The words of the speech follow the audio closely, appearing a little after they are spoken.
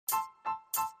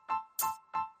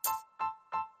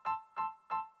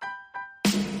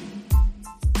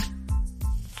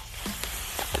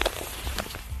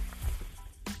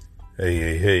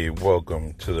Hey,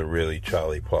 welcome to the Really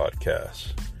Charlie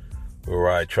podcast,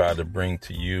 where I try to bring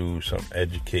to you some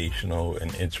educational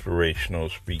and inspirational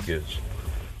speakers,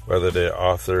 whether they're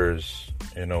authors,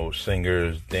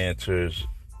 singers, dancers,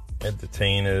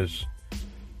 entertainers,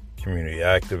 community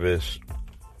activists,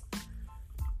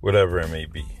 whatever it may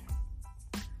be.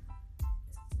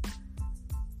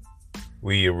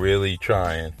 We are really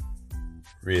trying,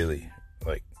 really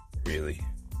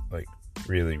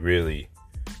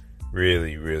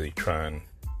trying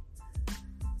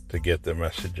to get the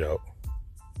message out.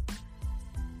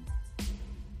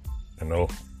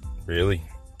 Really?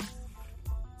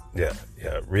 Yeah,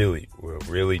 really. We're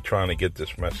really trying to get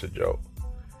this message out.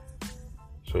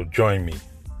 So join me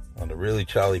on the Really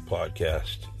Charlie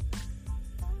podcast.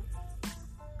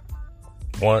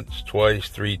 Once, twice,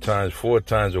 3 times, 4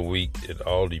 times a week. It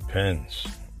all depends.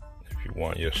 If you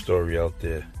want your story out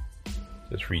there,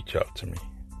 just reach out to me.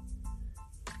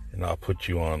 And I'll put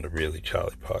you on the Really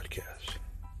Charlie podcast.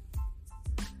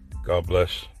 God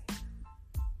bless.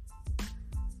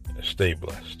 And stay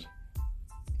blessed.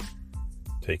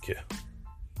 Take care.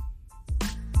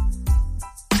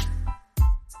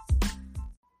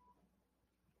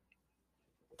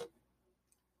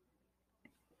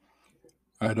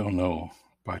 I Don't Know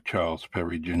by Charles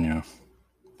Perry Jr.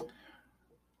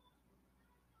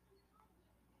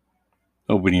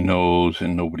 Nobody knows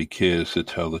and nobody cares to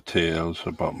tell the tales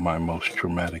about my most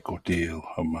traumatic ordeal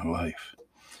of my life.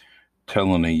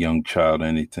 Telling a young child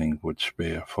anything would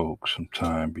spare folks some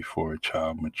time before a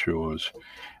child matures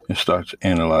and starts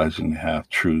analyzing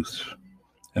half-truths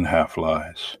and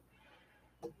half-lies.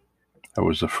 I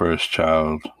was the first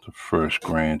child, the first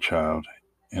grandchild,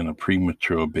 and a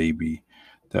premature baby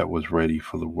that was ready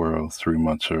for the world 3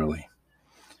 months early.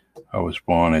 I was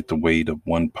born at the weight of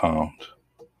 1 pound.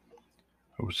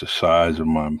 It was the size of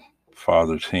my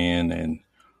father's hand and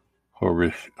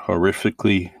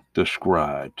horrifically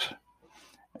described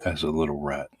as a little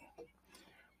rat.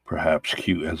 Perhaps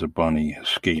cute as a bunny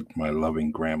escaped my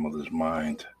loving grandmother's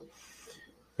mind.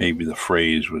 Maybe the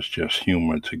phrase was just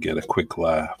humor to get a quick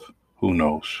laugh. Who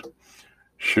knows?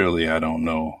 Surely I don't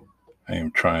know. I am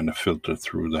trying to filter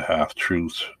through the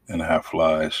half-truths and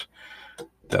half-lies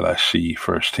that I see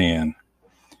firsthand,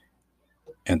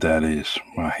 and that is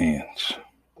my hands.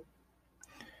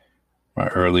 My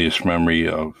earliest memory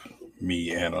of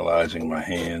me analyzing my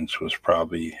hands was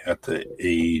probably at the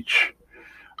age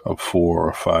of 4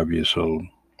 or 5 years old.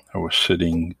 I was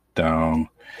sitting down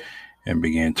and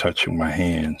began touching my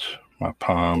hands. My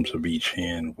palms of each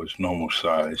hand was normal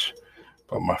size,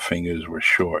 but my fingers were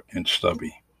short and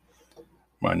stubby.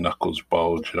 My knuckles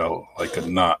bulged out like a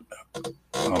knot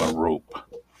on a rope.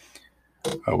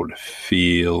 I would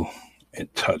feel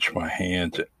and touch my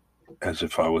hands as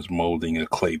if I was molding a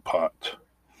clay pot.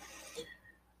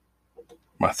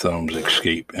 My thumbs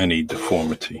escape any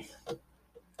deformity.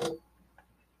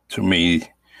 To me,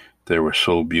 they were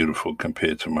so beautiful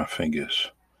compared to my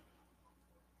fingers.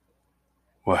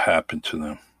 What happened to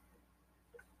them?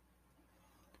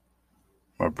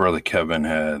 My brother Kevin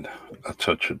had a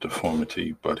touch of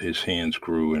deformity, but his hands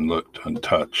grew and looked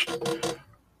untouched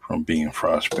from being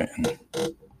frostbitten.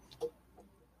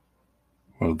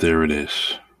 Well, there it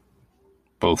is.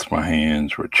 Both my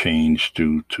hands were changed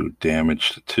due to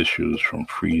damage to tissues from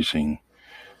freezing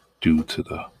due to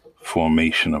the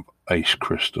formation of ice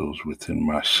crystals within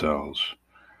my cells,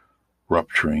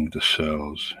 rupturing the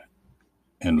cells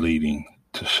and leading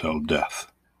to cell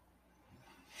death.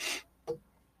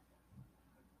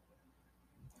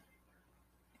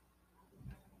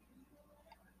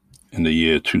 In the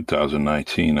year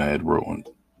 2019, I had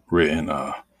written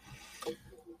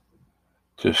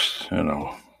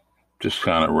just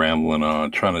kind of rambling on,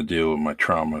 trying to deal with my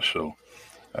trauma. So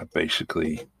I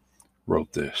basically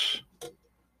wrote this.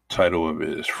 Title of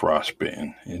it is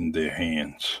Frostbitten in Their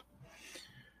Hands.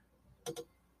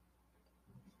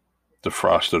 The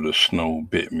frost of the snow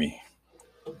bit me.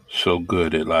 So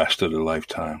good it lasted a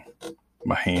lifetime.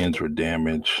 My hands were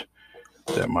damaged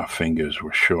that my fingers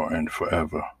were shortened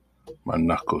forever. My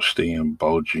knuckles staying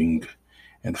bulging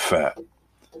and fat.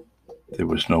 There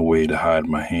was no way to hide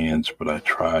my hands, but I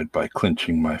tried by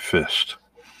clenching my fist.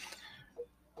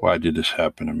 Why did this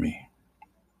happen to me?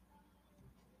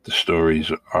 The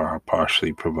stories are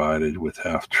partially provided with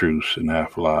half-truths and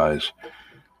half-lies.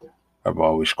 I've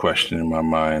always questioned in my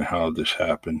mind how this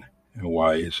happened and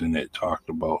why isn't it talked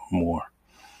about more?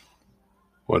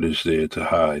 What is there to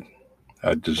hide?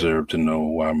 I deserve to know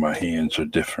why my hands are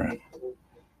different.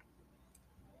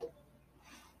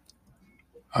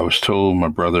 I was told my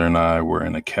brother and I were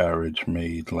in a carriage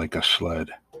made like a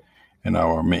sled, and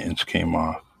our mittens came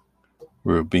off.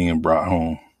 We were being brought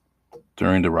home.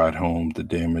 During the ride home, the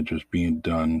damage was being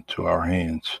done to our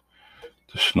hands.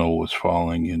 The snow was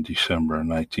falling in December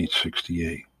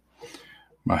 1968.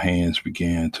 My hands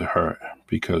began to hurt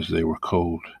because they were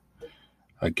cold.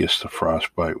 I guess the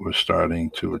frostbite was starting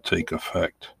to take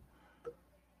effect.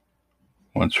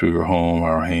 Once we were home,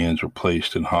 our hands were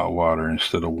placed in hot water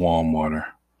instead of warm water.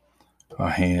 Our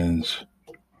hands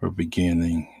were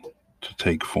beginning to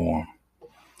take form.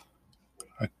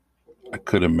 I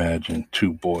could imagine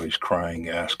two boys crying,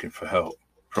 asking for help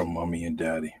from Mommy and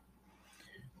Daddy.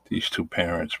 These two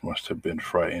parents must have been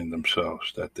frightened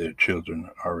themselves that their children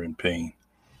are in pain.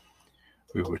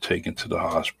 We were taken to the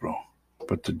hospital,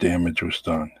 but the damage was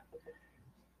done.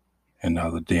 And now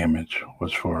the damage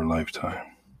was for a lifetime.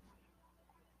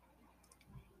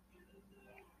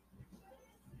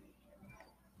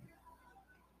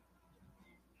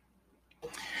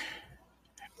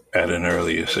 At an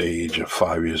earliest age of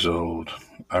 5 years old,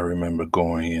 I remember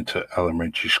going into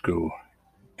elementary school,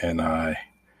 and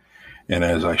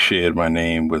as I shared my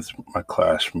name with my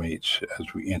classmates,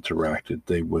 as we interacted,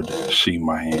 they would see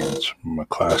my hands. My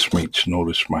classmates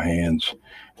noticed my hands,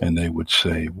 and they would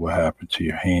say, "What happened to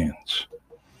your hands?"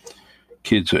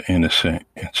 Kids are innocent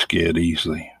and scared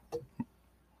easily.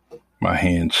 My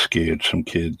hands scared some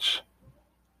kids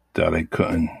that I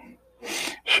couldn't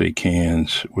shake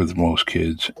hands with most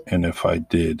kids, and if I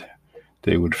did,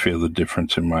 they would feel the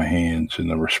difference in my hands, and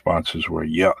the responses were,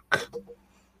 "Yuck."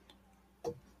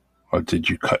 Or, "Did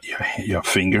you cut your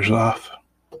fingers off?"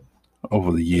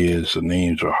 Over the years, the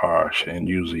names were harsh and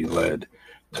usually led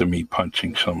to me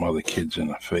punching some other kids in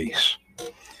the face.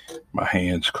 My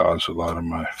hands caused a lot of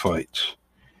my fights,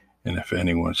 and if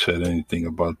anyone said anything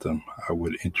about them, I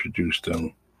would introduce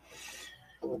them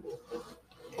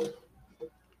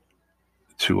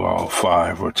to all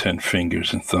 5 or 10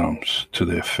 fingers and thumbs to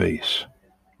their face.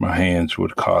 My hands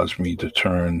would cause me to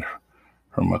turn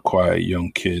from a quiet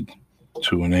young kid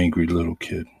to an angry little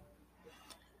kid.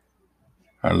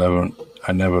 I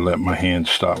never let my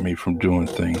hands stop me from doing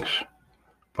things,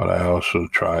 but I also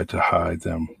tried to hide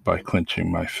them by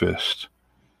clenching my fist.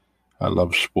 I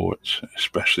love sports,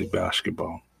 especially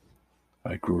basketball.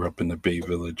 I grew up in the Bay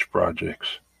Village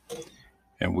projects,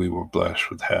 and we were blessed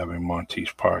with having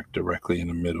Montes Park directly in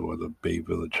the middle of the Bay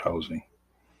Village housing.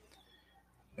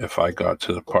 If I got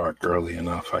to the park early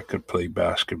enough, I could play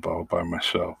basketball by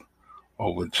myself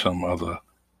or with some of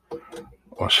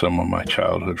my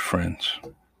childhood friends.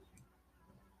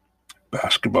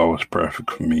 Basketball was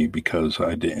perfect for me because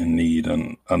I didn't need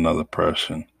another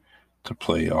person to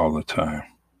play all the time.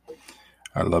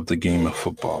 I love the game of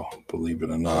football. Believe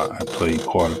it or not, I played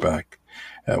quarterback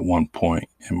at one point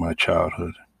in my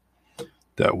childhood.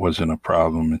 That wasn't a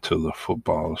problem until the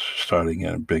footballs started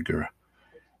getting bigger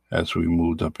as we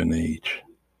moved up in age.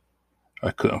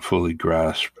 I couldn't fully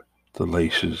grasp the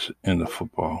laces in the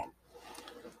football.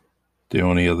 The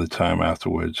only other time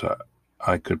afterwards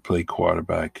I could play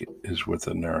quarterback is with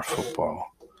a Nerf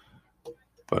football.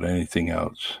 But anything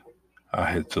else, I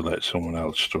had to let someone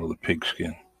else throw the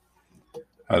pigskin.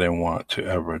 I didn't want to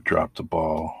ever drop the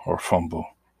ball or fumble.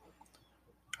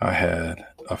 I had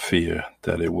a fear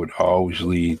that it would always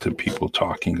lead to people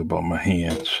talking about my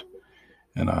hands,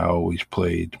 and I always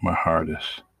played my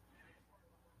hardest.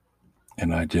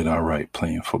 And I did all right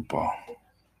playing football.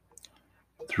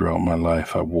 Throughout my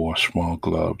life, I wore small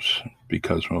gloves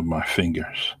because of my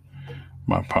fingers.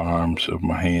 My palms of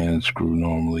my hands grew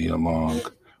normally along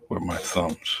with my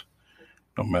thumbs.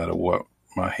 No matter what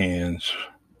my hands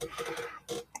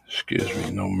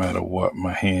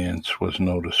was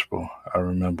noticeable. I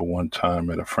remember one time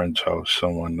at a friend's house,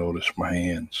 someone noticed my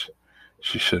hands.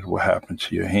 She said, "What happened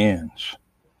to your hands?"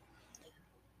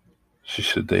 She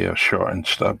said, "They are short and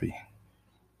stubby."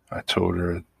 I told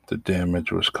her the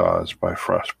damage was caused by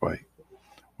frostbite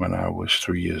when I was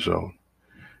 3 years old.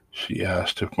 She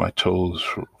asked if my toes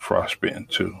were frostbitten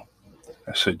too.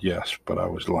 I said yes, but I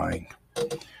was lying.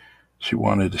 She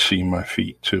wanted to see my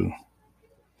feet too.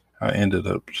 I ended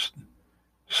up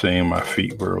saying my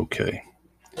feet were okay.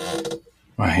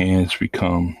 My hands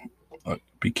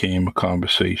became a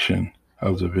conversation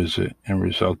of the visit and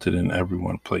resulted in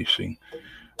everyone placing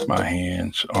my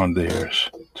hands on theirs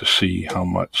to see how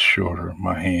much shorter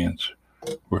my hands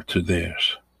were to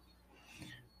theirs.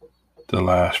 The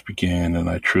laughs began, and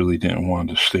I truly didn't want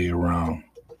to stay around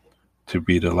to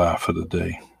be the laugh of the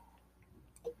day.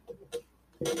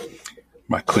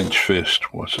 My clenched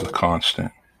fist was a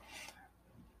constant.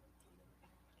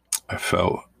 I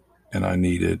felt and I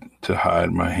needed to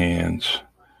hide my hands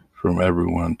from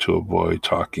everyone to avoid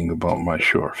talking about my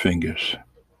short fingers.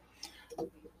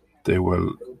 They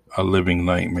were a living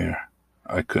nightmare.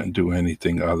 I couldn't do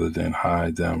anything other than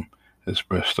hide them as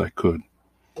best I could.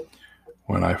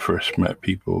 When I first met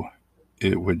people,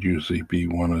 it would usually be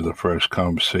one of the first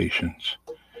conversations.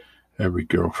 Every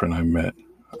girlfriend I met,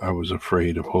 I was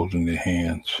afraid of holding their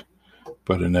hands,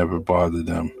 but it never bothered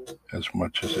them as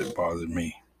much as it bothered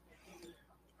me.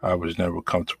 I was never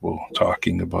comfortable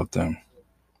talking about them.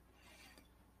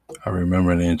 I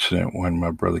remember an incident when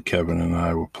my brother Kevin and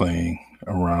I were playing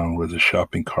around with a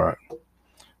shopping cart.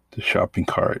 The shopping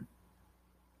cart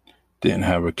didn't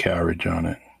have a carriage on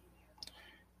it.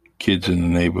 Kids in the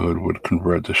neighborhood would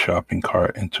convert the shopping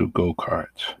cart into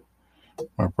go-karts.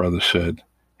 My brother said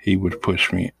he would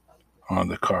push me on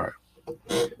the cart.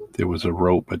 There was a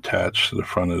rope attached to the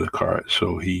front of the cart,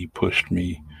 so he pushed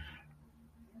me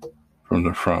from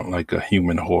the front like a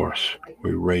human horse.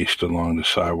 We raced along the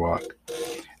sidewalk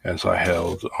as I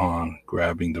held on,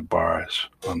 grabbing the bars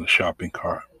on the shopping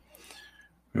cart.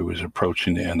 It was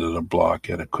approaching the end of the block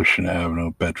at Acushnet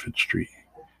Avenue, Bedford Street.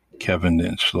 Kevin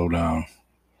didn't slow down.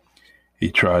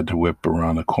 He tried to whip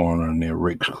around the corner near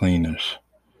Rick's Cleaners.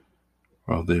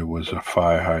 Well, there was a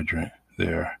fire hydrant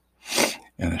there,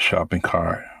 and the shopping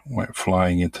cart went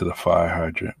flying into the fire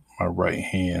hydrant. My right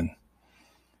hand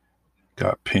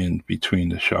got pinned between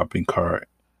the shopping cart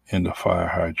and the fire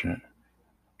hydrant.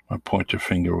 My pointer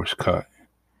finger was cut,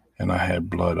 and I had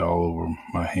blood all over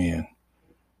my hand.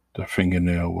 The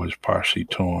fingernail was partially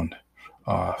torn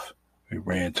off. We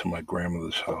ran to my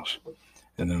grandmother's house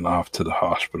and then off to the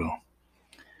hospital.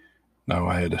 Now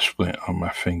I had a splint on my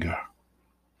finger,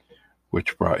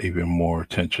 which brought even more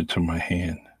attention to my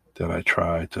hand that I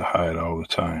tried to hide all the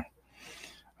time.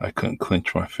 I couldn't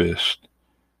clench my fist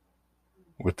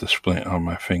with the splint on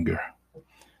my finger.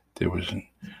 There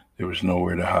was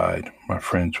nowhere to hide. My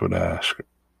friends would ask,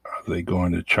 "Are they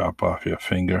going to chop off your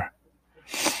finger?"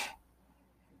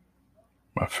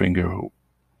 My finger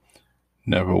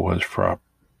never was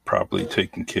properly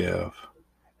taken care of,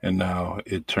 and now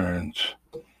it turns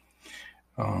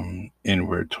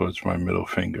inward towards my middle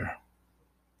finger.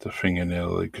 The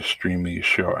fingernail is extremely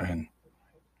shortened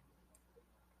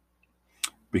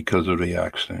because of the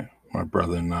accident. My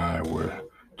brother and I were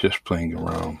just playing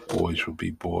around. Boys would be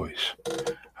boys.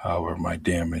 However, my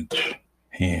damaged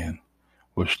hand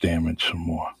was damaged some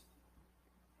more.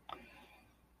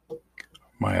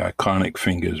 My iconic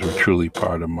fingers were truly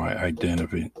part of my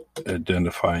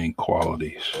identifying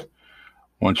qualities.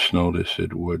 Once noticed,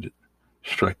 it would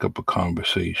strike up a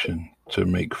conversation to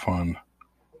make fun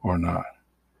or not.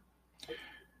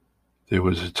 There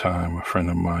was a time a friend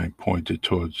of mine pointed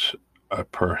towards a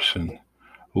person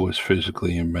who was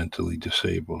physically and mentally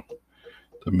disabled.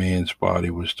 The man's body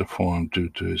was deformed due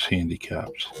to his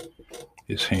handicaps.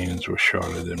 His hands were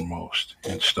shorter than most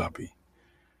and stubby,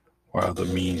 while the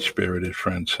mean-spirited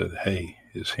friend said, "Hey,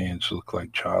 his hands look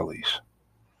like Charlie's."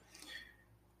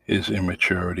 His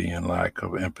immaturity and lack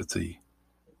of empathy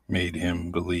made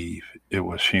him believe it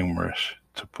was humorous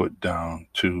to put down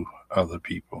two other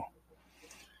people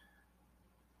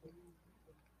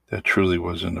that truly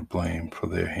wasn't to blame for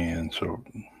their hands or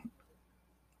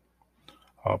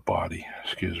body.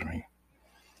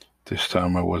 This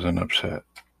time I wasn't upset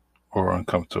or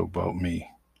uncomfortable about me,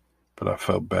 but I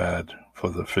felt bad for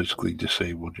the physically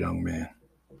disabled young man.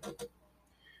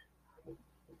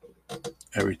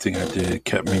 Everything I did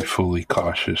kept me fully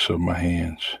cautious of my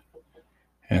hands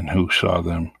and who saw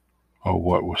them or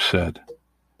what was said.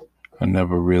 I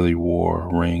never really wore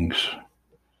rings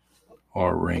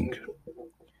or a ring.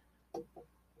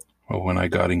 But when I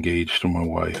got engaged to my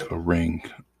wife, a ring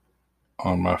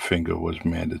on my finger was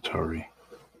mandatory.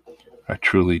 I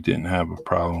truly didn't have a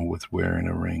problem with wearing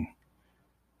a ring,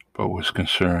 but was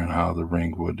concerned how the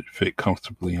ring would fit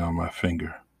comfortably on my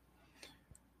finger.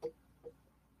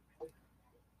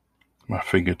 My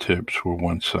fingertips were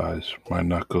one size, my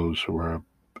knuckles were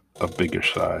a bigger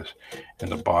size,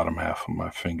 and the bottom half of my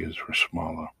fingers were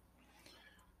smaller.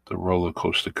 The roller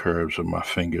coaster curves of my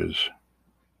fingers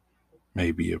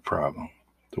may be a problem.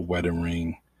 The wedding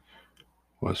ring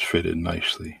was fitted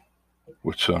nicely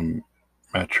with some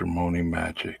matrimony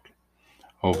magic.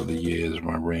 Over the years,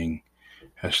 my ring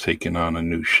has taken on a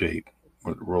new shape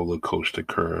with roller coaster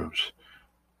curves,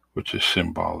 which is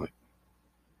symbolic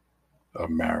of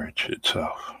marriage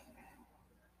itself.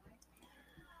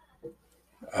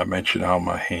 I mentioned how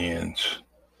my hands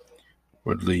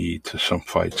would lead to some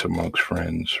fights amongst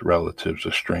friends, relatives,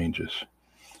 or strangers.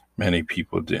 Many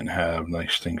people didn't have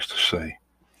nice things to say.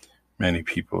 Many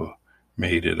people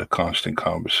made it a constant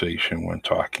conversation when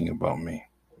talking about me.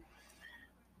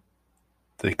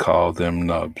 They called them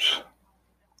nubs.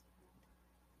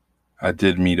 I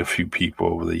did meet a few people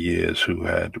over the years who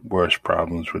had worse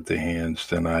problems with their hands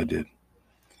than I did.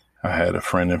 I had a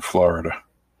friend in Florida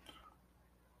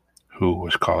who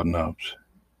was called Nubs.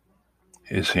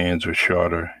 His hands were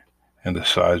shorter, and the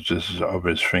sizes of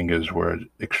his fingers were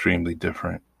extremely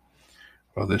different.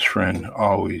 Well, this friend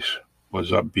always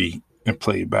was upbeat and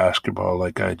played basketball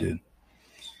like I did.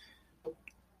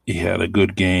 He had a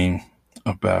good game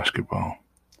of basketball.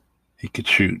 He could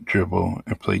shoot, dribble,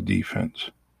 and play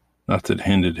defense. Nothing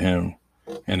hindered him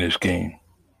in his game.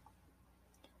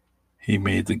 He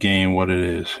made the game what it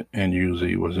is and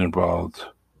usually was involved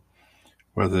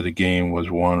whether the game was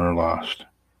won or lost.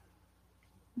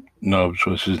 Nubs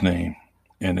was his name,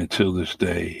 and until this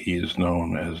day he is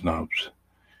known as Nubs.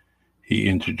 He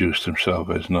introduced himself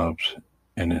as Nubs,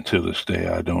 and until this day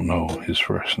I don't know his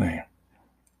first name.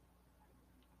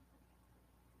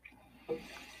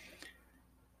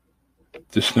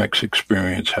 This next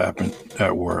experience happened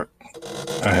at work.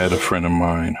 I had a friend of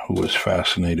mine who was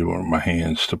fascinated with my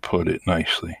hands, to put it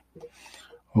nicely.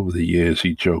 Over the years,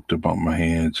 he joked about my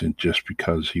hands, and just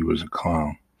because he was a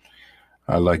clown,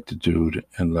 I liked the dude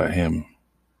and let him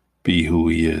be who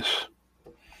he is.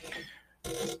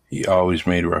 He always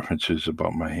made references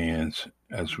about my hands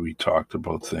as we talked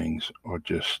about things or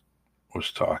just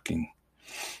was talking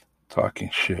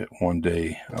shit. One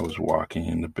day, I was walking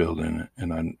in the building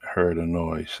and I heard a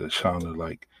noise that sounded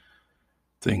like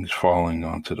things falling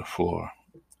onto the floor.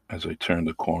 As I turned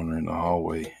the corner in the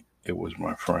hallway, it was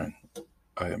my friend.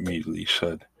 I immediately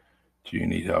said, "Do you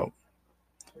need help?"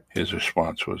 His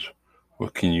response was,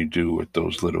 "What can you do with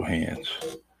those little hands?"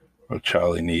 Well,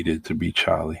 Charlie needed to be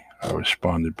Charlie. I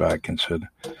responded back and said,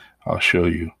 "I'll show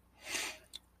you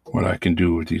what I can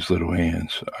do with these little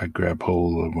hands." I grabbed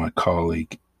hold of my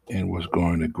colleague and was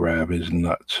going to grab his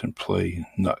nuts and play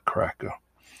nutcracker.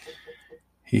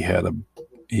 He had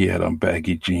on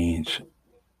baggy jeans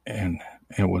and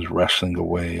was wrestling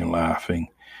away and laughing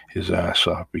his ass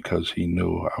off because he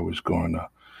knew I was going to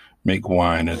make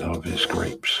wine of his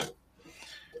grapes.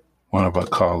 One of our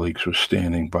colleagues was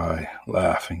standing by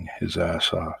laughing his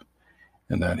ass off,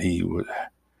 and that he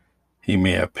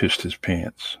may have pissed his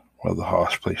pants. Well, the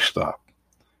horseplay stopped,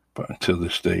 but until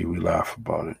this day we laugh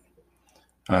about it.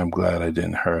 I'm glad I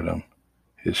didn't hurt him.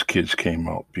 His kids came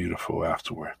out beautiful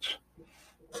afterwards.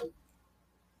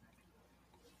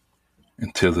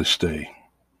 Until this day,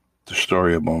 the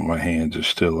story about my hands is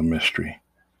still a mystery.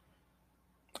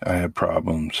 I have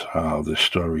problems how this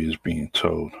story is being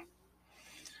told.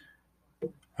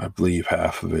 I believe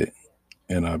half of it,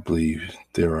 and I believe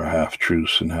there are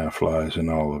half-truths and half-lies in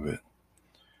all of it.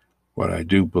 What I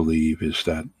do believe is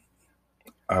that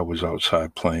I was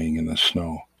outside playing in the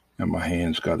snow, and my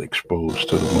hands got exposed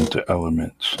to the winter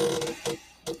elements.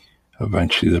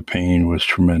 Eventually, the pain was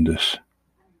tremendous,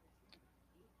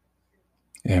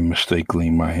 and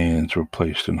mistakenly my hands were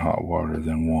placed in hot water,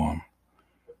 then warm,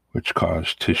 which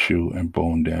caused tissue and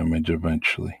bone damage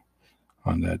eventually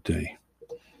on that day.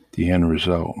 The end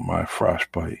result, my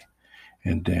frostbite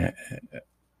and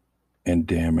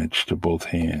damage to both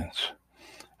hands.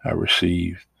 I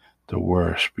received the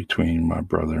worst between my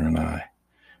brother and I.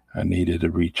 I needed to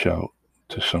reach out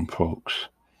to some folks,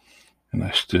 and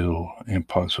I still am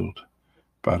puzzled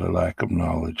by the lack of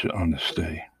knowledge on this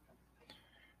day.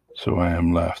 So I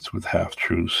am left with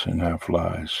half-truths and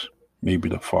half-lies. Maybe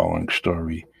the following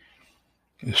story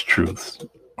is truth,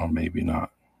 or maybe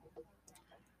not.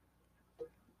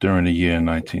 During the year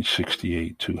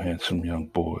 1968, two handsome young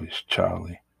boys,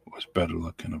 Charlie was better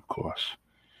looking, of course,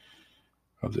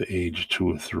 of the age of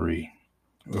 2 or 3,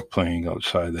 were playing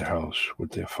outside their house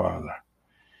with their father.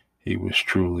 He was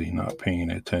truly not paying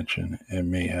attention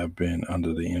and may have been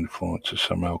under the influence of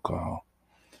some alcohol.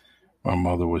 My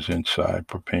mother was inside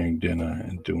preparing dinner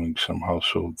and doing some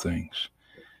household things.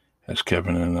 As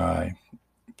Kevin and I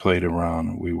played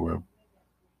around, we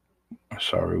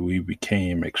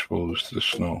became exposed to the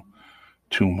snow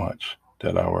too much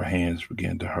that our hands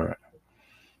began to hurt.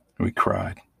 We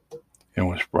cried and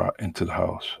was brought into the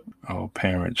house. Our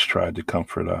parents tried to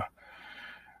comfort us.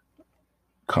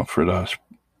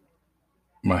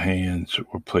 My hands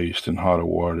were placed in hotter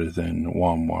water than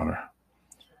warm water.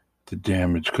 The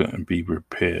damage couldn't be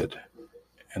repaired,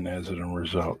 and as a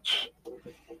result,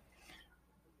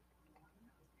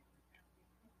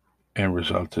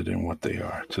 resulted in what they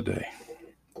are today.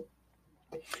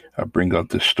 I bring up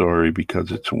this story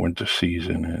because it's winter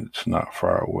season and it's not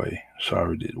far away.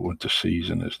 Sorry, the winter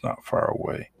season is not far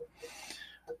away.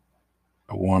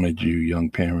 I wanted you young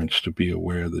parents to be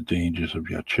aware of the dangers of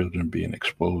your children being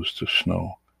exposed to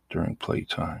snow during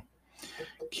playtime.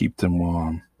 Keep them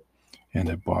warm and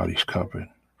their bodies covered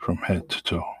from head to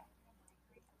toe.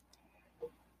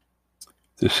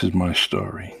 This is my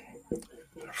story,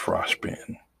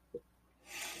 frostbitten.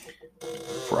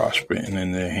 frostbitten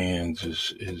in their hands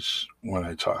is when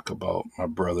I talk about my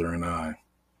brother and I.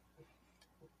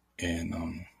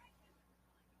 And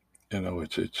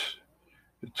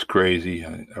it's crazy.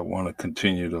 I want to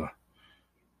continue to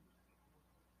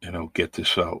get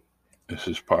this out. This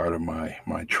is part of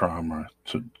my trauma.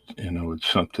 So it's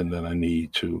something that I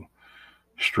need to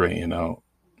straighten out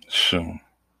soon,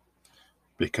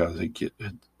 because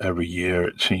every year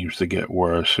it seems to get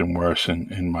worse and worse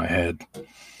in my head,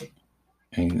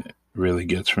 and it really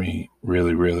gets me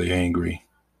really, really angry.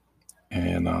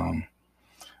 And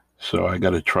so I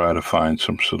got to try to find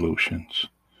some solutions.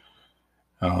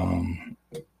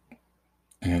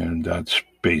 And that's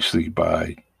basically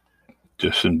by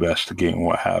just investigating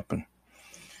what happened.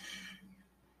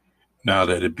 Now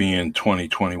that it being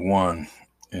 2021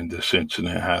 and this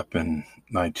incident happened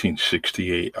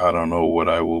 1968, I don't know what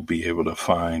I will be able to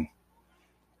find,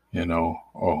 or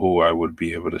who I would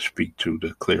be able to speak to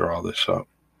clear all this up.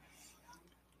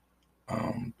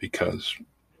 Because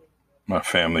my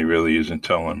family really isn't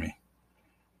telling me.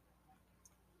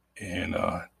 And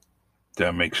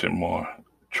that makes it more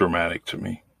traumatic to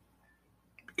me,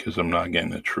 because I'm not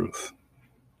getting the truth.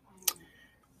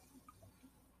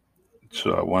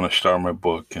 So I want to start my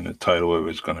book, and the title of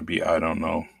it is going to be I Don't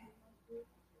Know.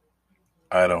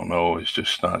 I don't know is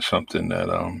just not something that,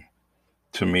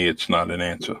 to me, it's not an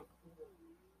answer.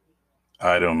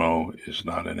 I don't know is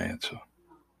not an answer.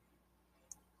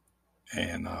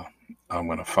 And I'm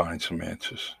going to find some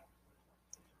answers,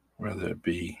 whether it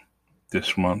be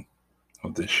this month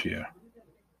or this year.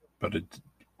 But it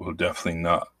will definitely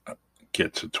not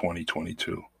get to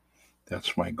 2022.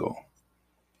 That's my goal.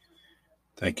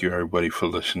 Thank you, everybody, for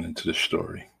listening to the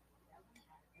story.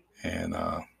 And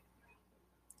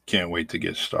can't wait to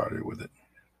get started with it.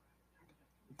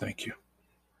 Thank you.